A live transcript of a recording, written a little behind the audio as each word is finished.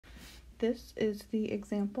This is the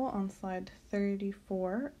example on slide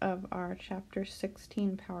 34 of our chapter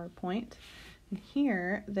 16 PowerPoint. And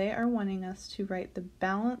here they are wanting us to write the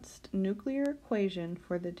balanced nuclear equation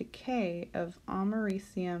for the decay of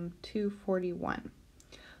americium-241.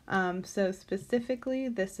 So specifically,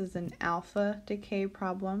 this is an alpha decay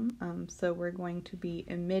problem. So we're going to be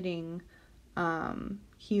emitting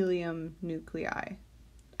helium nuclei,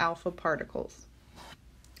 alpha particles.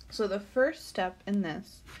 So the first step in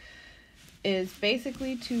this is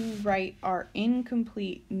basically to write our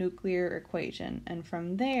incomplete nuclear equation, and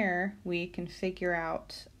from there we can figure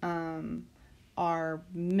out our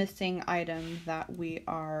missing item that we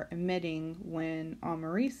are emitting when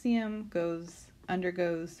americium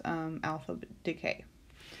undergoes alpha decay.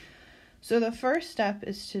 So the first step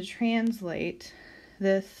is to translate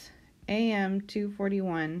this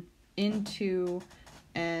Am241 into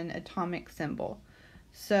an atomic symbol.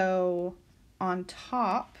 So on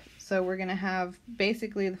top, so we're going to have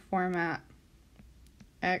basically the format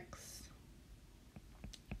X,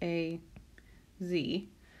 A, Z,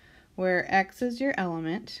 where X is your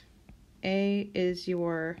element, A is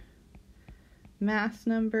your mass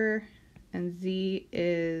number, and Z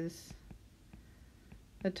is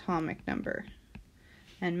atomic number.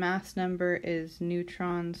 And mass number is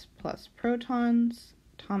neutrons plus protons,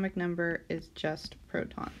 atomic number is just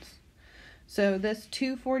protons. So this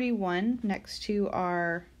 241 next to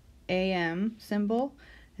our Am symbol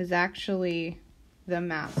is actually the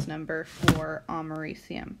mass number for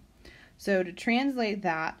americium. So to translate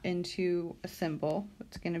that into a symbol,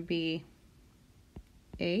 it's going to be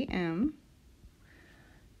Am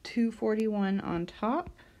 241 on top.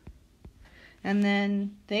 And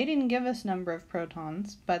then they didn't give us number of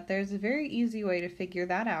protons, but there's a very easy way to figure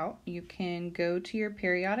that out. You can go to your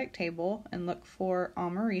periodic table and look for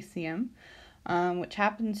americium, which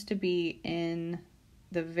happens to be in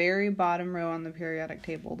the very bottom row on the periodic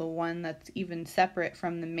table, the one that's even separate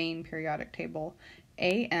from the main periodic table,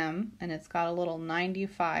 Am, and it's got a little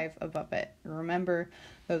 95 above it. Remember,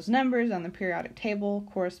 those numbers on the periodic table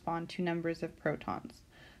correspond to numbers of protons.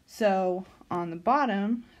 So on the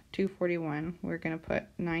bottom, 241, we're going to put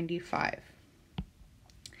 95.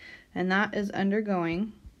 And that is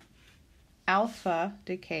undergoing alpha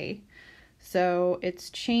decay. So it's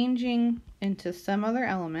changing into some other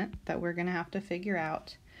element that we're going to have to figure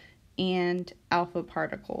out, and alpha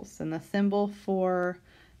particles. And the symbol for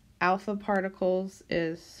alpha particles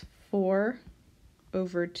is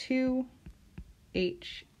 4/2 He.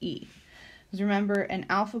 Because remember, an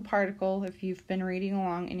alpha particle, if you've been reading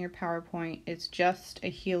along in your PowerPoint, it's just a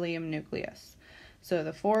helium nucleus. So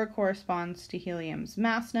the 4 corresponds to helium's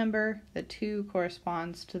mass number, the 2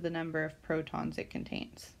 corresponds to the number of protons it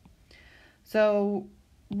contains. So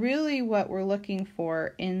really what we're looking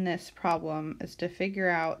for in this problem is to figure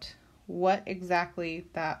out what exactly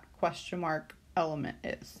that question mark element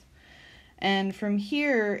is. And from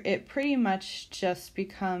here, it pretty much just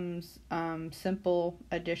becomes simple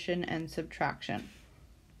addition and subtraction.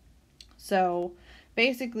 So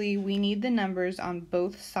basically, we need the numbers on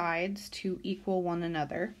both sides to equal one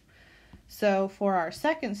another. So for our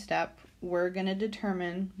second step, we're going to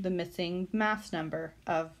determine the missing mass number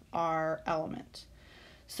of our element.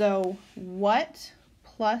 So what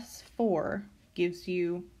plus 4 gives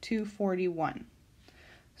you 241?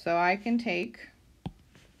 So I can take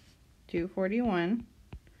 241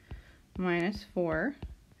 minus 4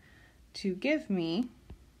 to give me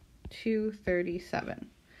 237.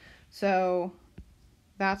 So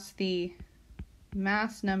that's the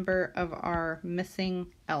mass number of our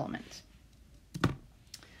missing element.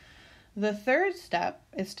 The third step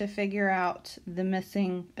is to figure out the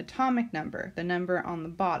missing atomic number, the number on the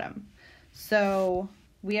bottom. So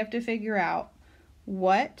we have to figure out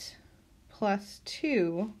what plus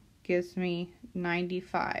 2 gives me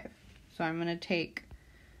 95. So I'm going to take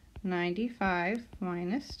 95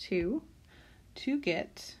 minus 2 to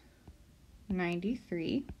get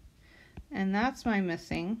 93, and that's my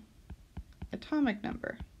missing atomic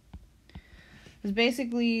number. It's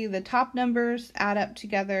basically the top numbers add up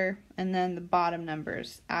together, and then the bottom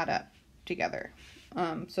numbers add up together.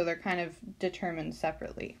 So they're kind of determined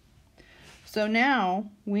separately. So now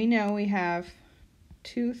we know we have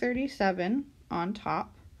 237 on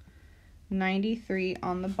top, 93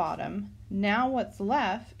 on the bottom. Now what's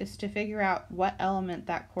left is to figure out what element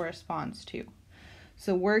that corresponds to.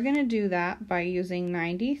 So we're going to do that by using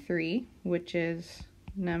 93, which is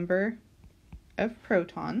number of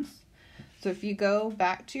protons. So if you go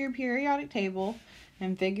back to your periodic table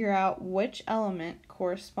and figure out which element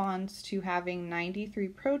corresponds to having 93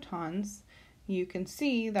 protons, you can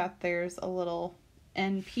see that there's a little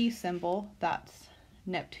NP symbol that's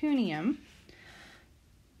neptunium.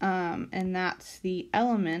 And that's the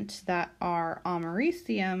element that our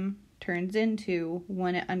americium turns into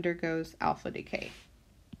when it undergoes alpha decay.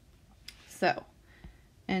 So,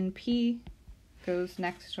 NP goes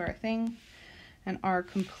next to our thing, and our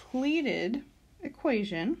completed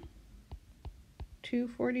equation,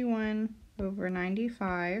 241 over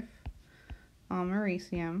 95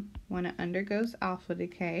 americium, when it undergoes alpha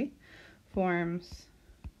decay, forms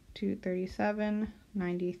 237,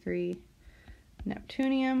 93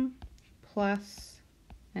 neptunium plus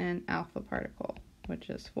an alpha particle, which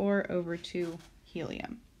is 4 over 2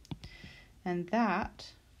 helium. And that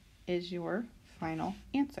is your final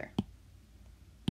answer.